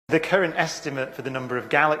The current estimate for the number of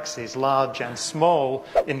galaxies, large and small,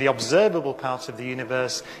 in the observable part of the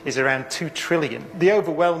universe is around 2 trillion. The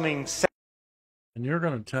overwhelming... And you're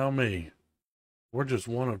going to tell me we're just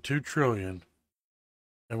one of 2 trillion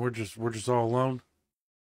and we're just all alone?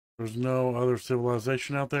 There's no other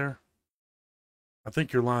civilization out there? I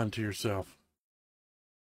think you're lying to yourself.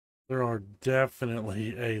 There are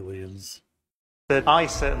definitely aliens. That I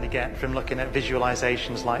certainly get from looking at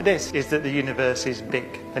visualizations like this is that the universe is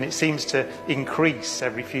big, and it seems to increase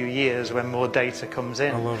every few years when more data comes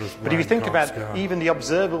in. I love this. But if you think about sky. even the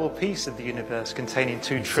observable piece of the universe containing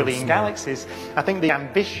 2 trillion so galaxies, I think the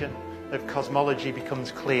ambition of cosmology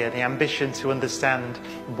becomes clear, the ambition to understand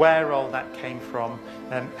where all that came from,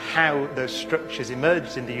 how those structures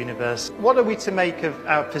emerged in the universe. What are we to make of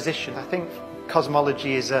our position? I think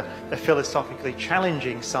cosmology is a philosophically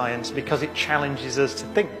challenging science because it challenges us to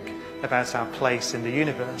think about our place in the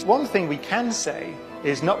universe. One thing we can say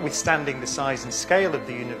is, notwithstanding the size and scale of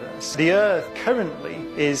the universe, the Earth currently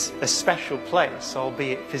is a special place,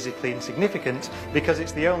 albeit physically insignificant, because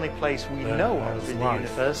it's the only place we know of in the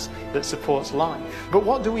universe that supports life. But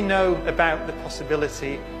what do we know about the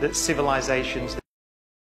possibility that civilizations...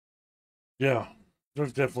 Yeah,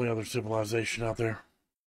 there's definitely other civilization out there.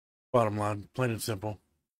 Bottom line, plain and simple.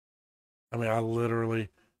 I mean, I literally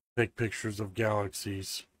take pictures of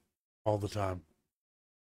galaxies all the time.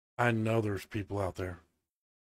 I know there's people out there.